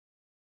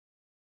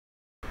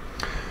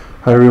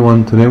Hi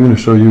everyone, today I'm going to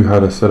show you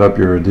how to set up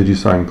your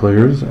Digisign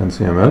players and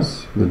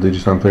CMS. The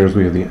Digisign players,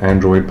 we have the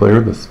Android player,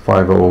 this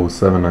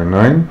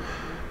 500799.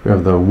 We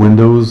have the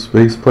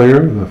Windows-based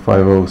player, the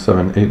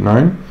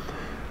 50789.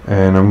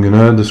 And I'm going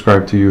to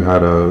describe to you how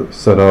to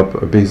set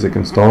up a basic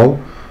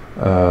install.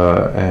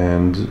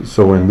 And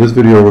so in this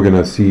video we're going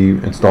to see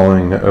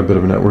installing a bit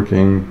of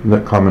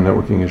networking, common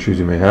networking issues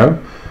you may have.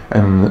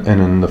 And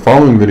in the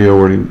following video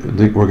we're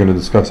going to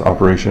discuss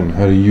operation,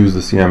 how to use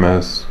the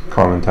CMS,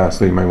 common tasks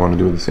that you might want to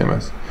do with the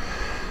CMS.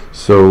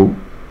 So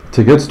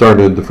to get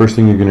started, the first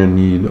thing you're going to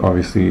need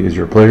obviously is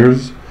your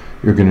players.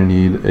 You're going to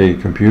need a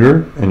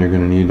computer, and you're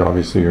going to need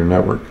obviously your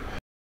network.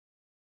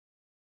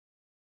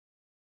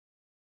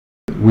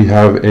 We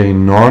have a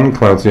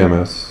non-cloud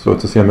CMS, so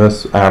it's a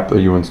CMS app that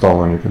you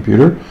install on your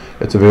computer.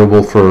 It's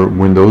available for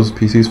Windows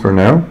PCs for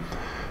now.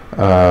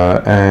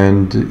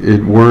 And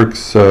it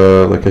works,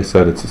 like I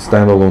said, it's a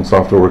standalone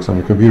software, works on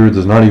your computer. It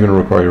does not even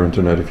require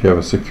internet. If you have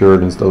a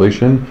secured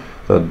installation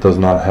that does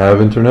not have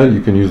internet,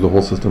 you can use the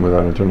whole system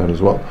without internet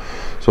as well.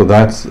 So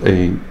that's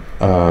a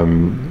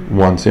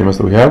one CMS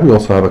that we have. We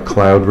also have a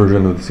cloud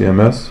version of the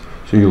CMS.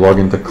 So you log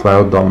into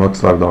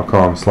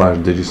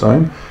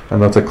cloud.muxlab.com/Digisign,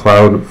 and that's a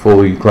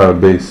fully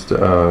cloud-based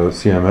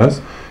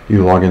CMS.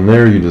 You log in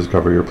there, you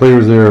discover your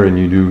players there, and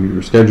you do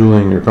your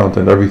scheduling, your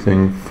content,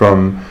 everything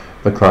from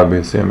the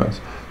cloud-based CMS.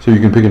 So you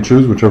can pick and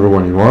choose whichever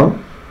one you want.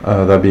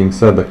 That being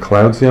said, the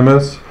cloud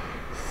CMS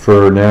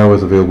for now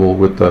is available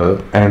with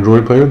the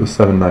Android player, the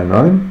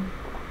 799,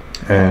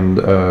 and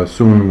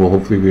soon will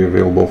hopefully be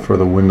available for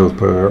the Windows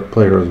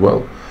player as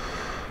well.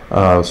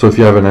 So if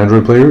you have an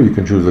Android player, you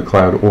can choose the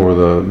cloud or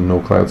the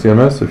no cloud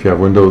CMS. If you have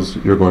Windows,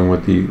 you're going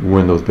with the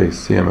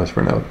Windows-based CMS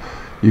for now.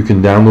 You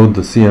can download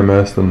the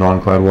CMS, the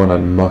non-cloud one, at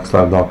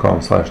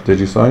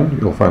muxlab.com/Digisign.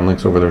 You'll find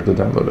links over there to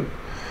download it.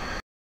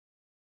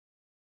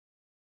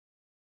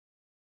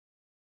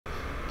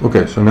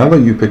 Okay, so now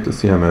that you picked the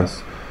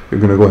CMS, you're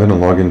going to go ahead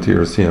and log into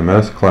your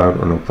CMS, cloud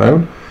or no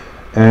cloud,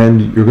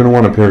 and you're going to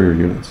want to pair your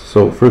units.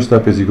 So first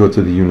step is you go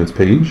to the units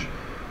page,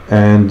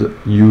 and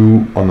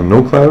you, on the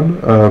no cloud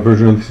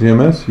version of the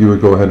CMS, you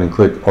would go ahead and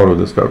click auto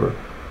discover.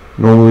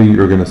 Normally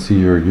you're going to see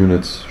your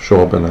units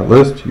show up in that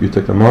list. You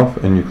tick them off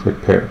and you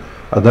click pair.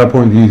 At that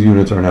point, these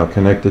units are now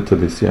connected to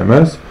the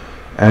CMS,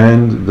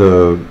 and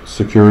the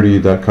security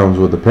that comes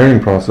with the pairing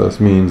process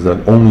means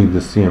that only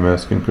the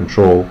CMS can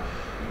control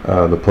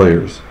the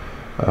players.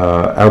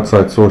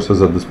 Outside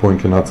sources at this point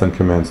cannot send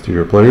commands to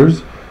your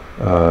players.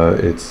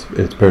 It's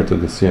paired to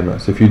the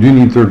CMS. If you do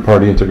need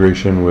third-party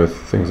integration with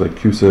things like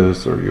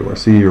QSYS or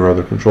URC or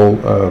other control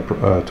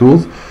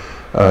tools,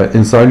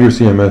 inside your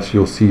CMS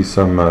you'll see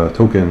some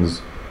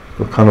tokens,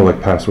 kind of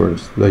like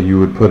passwords, that you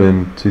would put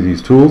into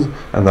these tools,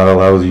 and that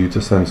allows you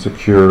to send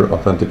secure,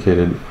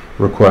 authenticated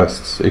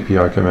requests,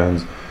 API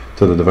commands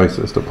to the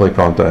devices to play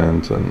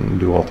content and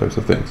do all types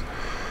of things.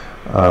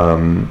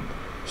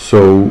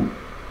 So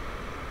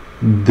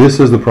this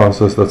is the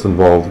process that's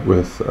involved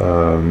with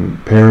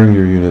pairing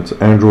your units,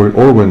 Android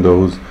or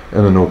Windows,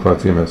 in the no cloud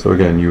CMS. So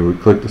again, you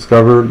would click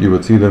discover, you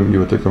would see them, you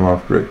would tick them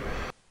off, great.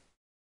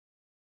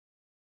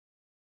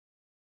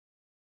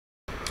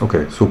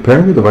 Okay, so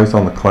pairing your device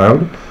on the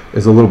cloud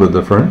is a little bit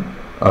different,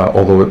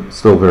 although it's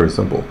still very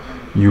simple.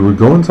 You would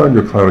go inside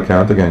your cloud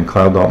account, again,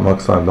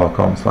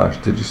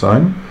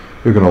 cloud.muxlab.com/Digisign.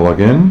 You're going to log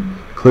in,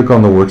 click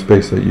on the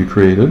workspace that you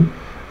created,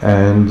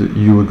 and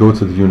you would go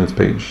to the units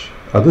page.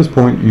 At this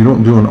point, you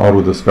don't do an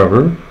auto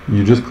discover,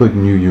 you just click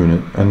new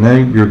unit, and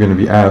then you're going to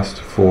be asked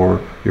for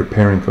your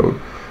pairing code.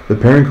 The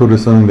pairing code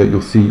is something that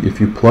you'll see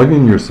if you plug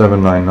in your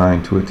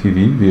 799 to a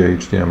TV via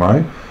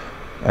HDMI,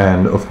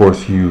 and of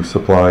course you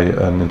supply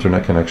an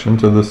internet connection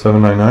to the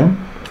 799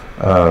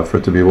 for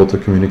it to be able to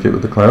communicate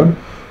with the cloud.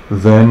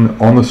 Then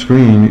on the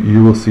screen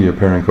you will see a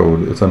pairing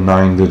code. It's a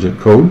 9-digit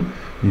code.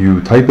 You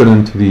type it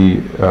into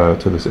the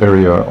to this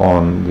area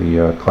on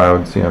the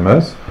cloud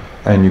CMS,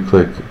 and you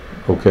click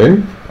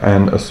OK,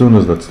 and as soon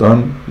as that's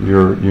done,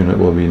 your unit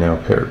will be now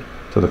paired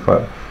to the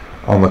cloud.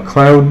 On the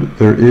cloud,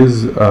 there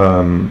is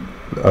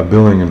a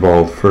billing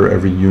involved for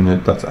every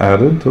unit that's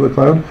added to the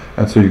cloud,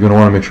 and so you're going to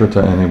want to make sure to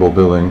enable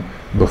billing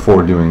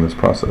before doing this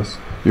process.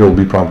 You'll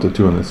be prompted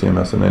to in the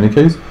CMS in any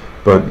case,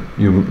 but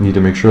you need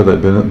to make sure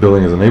that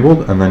billing is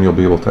enabled, and then you'll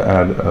be able to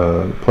add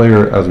a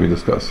player as we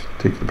discussed.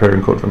 Take the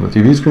pairing code from the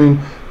TV screen,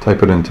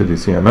 type it into the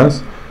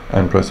CMS,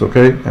 and press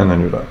OK, and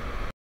then you're done.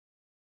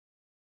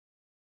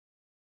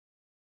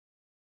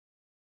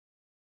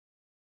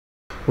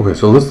 Okay,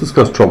 so let's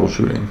discuss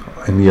troubleshooting.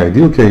 In the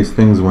ideal case,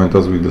 things went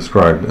as we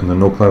described. In the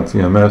no cloud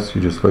CMS, you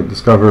just click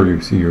discover,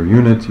 you see your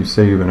units, you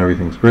save, and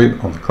everything's great.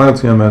 On the cloud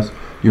CMS,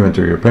 you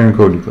enter your pairing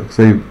code, you click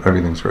save,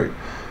 everything's great.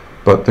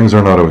 But things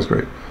are not always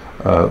great.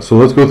 So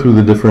let's go through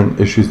the different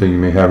issues that you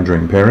may have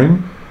during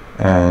pairing,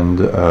 and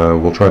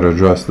we'll try to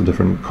address the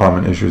different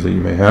common issues that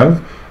you may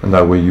have, and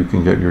that way you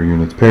can get your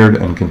units paired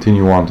and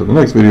continue on to the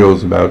next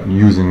videos about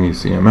using the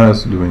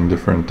CMS, doing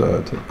different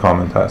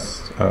common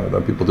tasks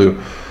that people do.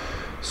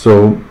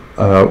 So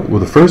Well,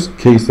 the first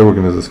case that we're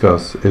going to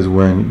discuss is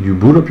when you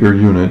boot up your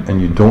unit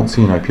and you don't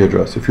see an IP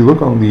address. If you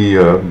look on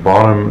the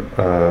bottom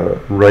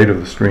right of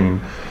the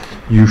screen,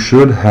 you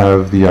should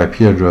have the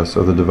IP address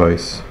of the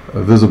device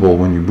visible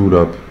when you boot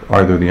up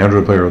either the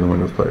Android player or the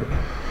Windows player.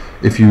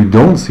 If you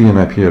don't see an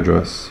IP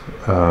address,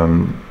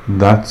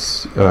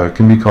 that's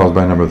can be caused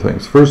by a number of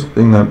things. First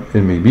thing that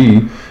it may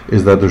be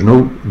is that there's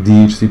no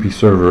DHCP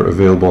server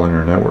available in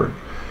your network.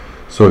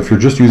 So if you're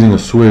just using a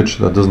switch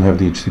that doesn't have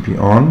DHCP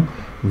on,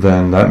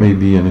 then that may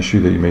be an issue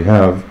that you may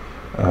have.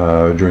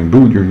 During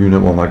boot, your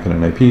unit will not get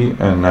an IP,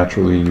 and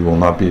naturally you will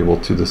not be able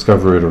to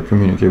discover it or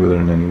communicate with it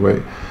in any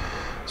way.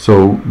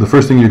 So the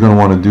first thing you're going to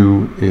want to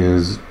do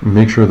is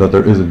make sure that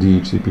there is a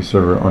DHCP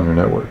server on your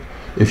network.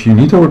 If you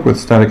need to work with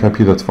static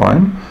IP, that's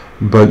fine,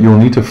 but you'll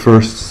need to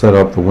first set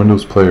up the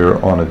Windows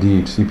player on a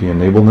DHCP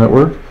enabled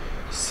network,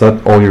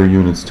 set all your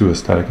units to a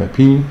static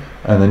IP,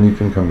 and then you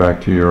can come back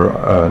to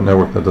your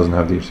network that doesn't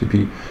have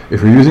DHCP.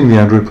 If you're using the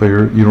Android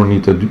player, you don't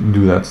need to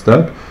do that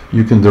step.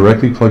 You can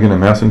directly plug in a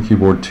mouse and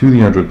keyboard to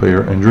the Android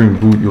player, and during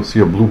boot you'll see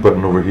a blue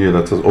button over here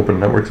that says Open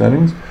Network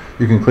Settings.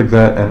 You can click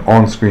that, and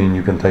on screen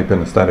you can type in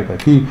a static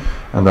IP,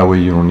 and that way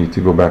you don't need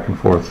to go back and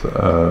forth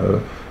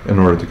in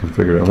order to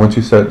configure it. And once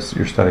you set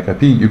your static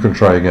IP, you can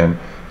try again,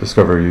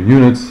 discover your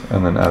units,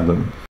 and then add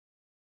them.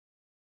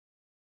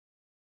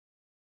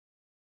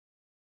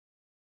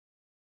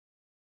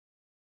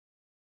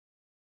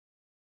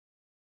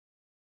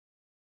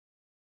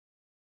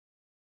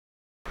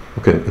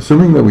 Okay,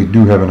 assuming that we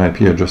do have an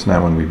IP address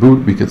now when we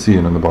boot, we could see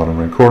it in the bottom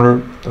right corner.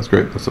 That's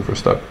great, that's the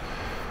first step.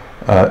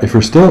 If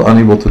you're still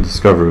unable to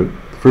discover it,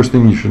 the first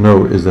thing you should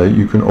know is that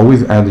you can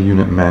always add the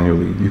unit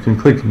manually. You can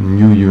click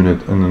New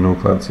Unit in the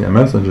MuxLab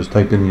CMS and just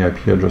type in the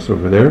IP address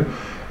over there,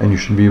 and you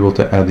should be able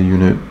to add the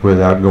unit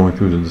without going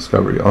through the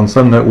discovery. On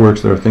some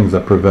networks, there are things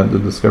that prevent the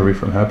discovery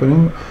from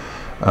happening,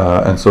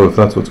 and so if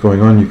that's what's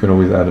going on, you can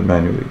always add it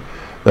manually.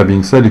 That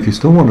being said, if you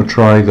still want to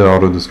try the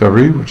auto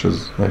discovery, which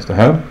is nice to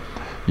have,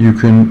 you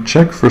can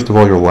check first of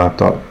all your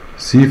laptop,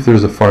 see if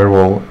there's a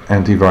firewall,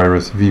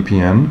 antivirus,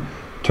 VPN,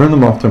 turn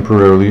them off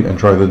temporarily and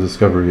try the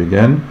discovery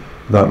again.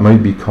 That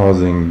might be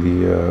causing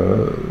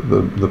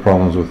the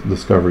problems with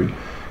discovery.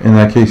 In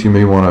that case, you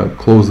may want to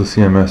close the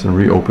CMS and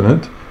reopen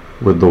it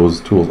with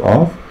those tools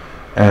off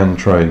and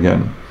try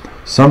again.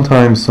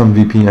 Sometimes some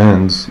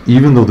VPNs,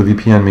 even though the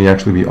VPN may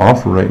actually be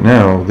off right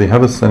now, they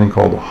have a setting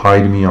called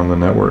Hide Me on the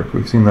Network.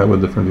 We've seen that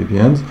with different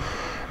VPNs,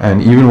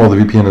 and even while the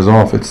VPN is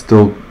off, it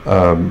still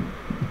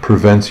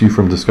prevents you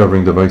from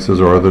discovering devices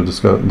or other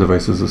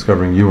devices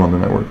discovering you on the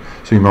network.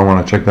 So you might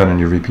want to check that in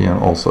your VPN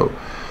also.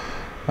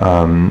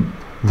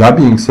 That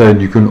being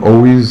said, you can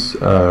always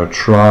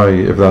try,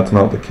 if that's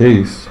not the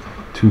case,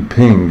 to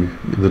ping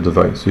the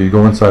device. So you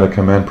go inside a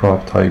command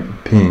prompt, type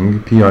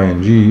ping,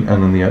 P-I-N-G,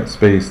 and then the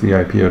space, the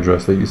IP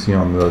address that you see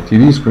on the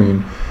TV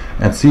screen,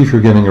 and see if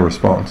you're getting a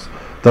response.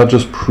 That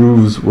just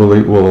proves,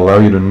 will allow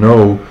you to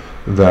know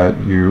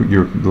that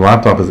your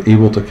laptop is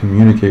able to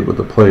communicate with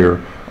the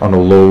player on a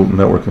low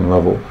networking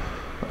level.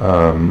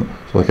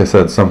 So like I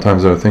said,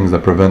 sometimes there are things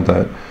that prevent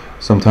that.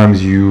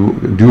 Sometimes you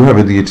do have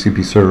a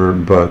DHCP server,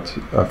 but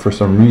for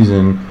some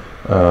reason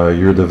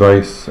your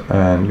device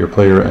and your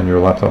player and your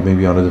laptop may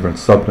be on a different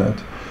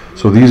subnet.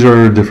 So these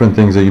are different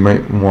things that you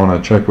might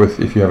want to check with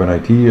if you have an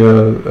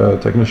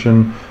IT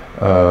technician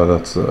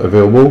that's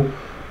available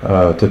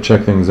to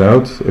check things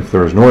out. If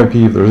there is no IP,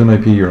 if there is an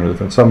IP, you're in a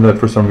different subnet,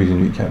 for some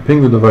reason you can't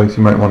ping the device,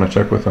 you might want to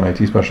check with an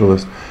IT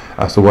specialist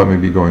as to what may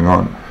be going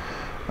on.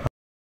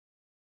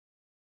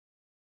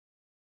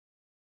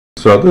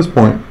 So at this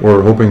point,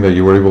 we're hoping that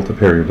you were able to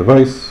pair your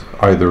device,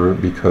 either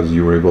because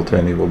you were able to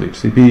enable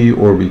DHCP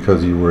or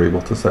because you were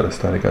able to set a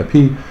static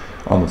IP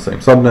on the same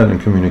subnet and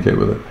communicate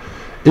with it.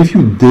 If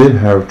you did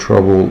have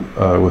trouble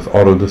with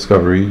auto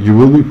discovery, you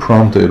will be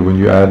prompted when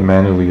you add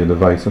manually a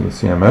device in the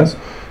CMS,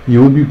 you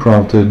will be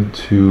prompted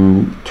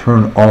to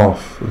turn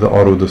off the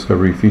auto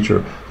discovery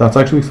feature. That's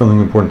actually something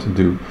important to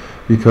do,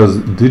 because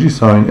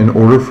Digisign, in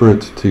order for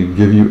it to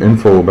give you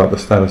info about the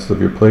status of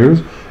your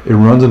players, it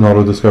runs an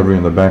auto discovery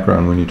in the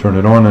background when you turn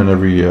it on, and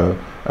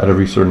at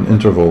every certain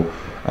interval.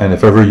 And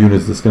if ever a unit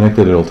is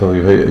disconnected, it'll tell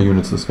you, hey, a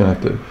unit's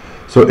disconnected.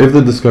 So if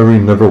the discovery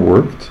never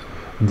worked,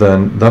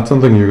 then that's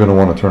something you're going to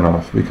want to turn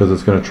off, because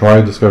it's going to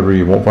try discovery,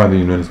 you won't find the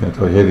unit, it's going to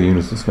tell you, hey, the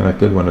unit's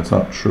disconnected, when it's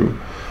not true.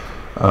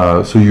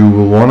 So you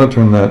will want to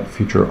turn that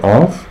feature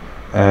off.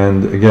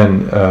 And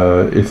again,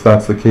 if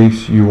that's the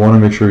case, you want to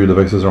make sure your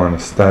devices are on a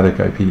static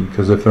IP,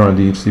 because if they're on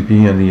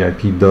DHCP and the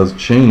IP does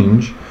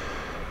change,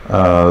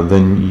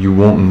 then you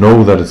won't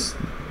know that it's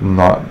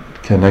not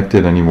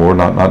connected anymore,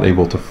 not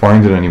able to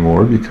find it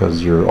anymore,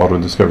 because your auto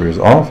discovery is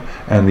off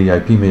and the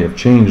IP may have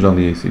changed on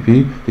the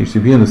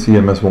DHCP, and the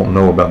CMS won't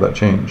know about that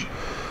change.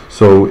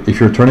 So if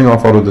you're turning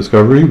off auto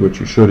discovery, which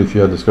you should if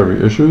you had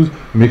discovery issues,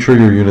 make sure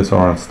your units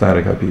are on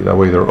static IP. That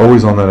way they're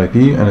always on that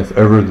IP, and if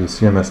ever the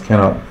CMS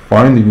cannot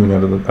find the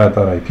unit at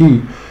that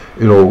IP,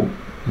 it'll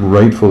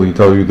rightfully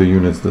tell you the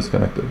unit's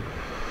disconnected.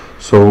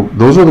 So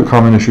those are the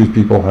common issues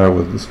people have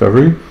with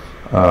discovery.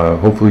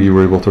 Hopefully you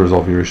were able to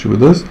resolve your issue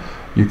with this.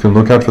 You can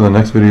look out for the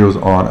next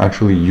videos on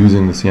actually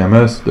using the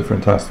CMS,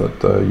 different tasks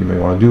that you may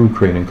want to do,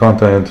 creating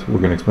content. We're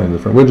going to explain the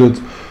different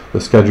widgets, the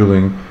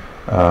scheduling,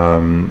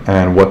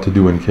 and what to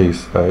do in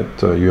case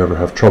that you ever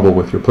have trouble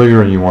with your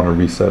player and you want to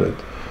reset it.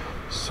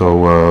 So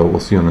we'll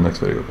see you in the next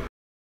video.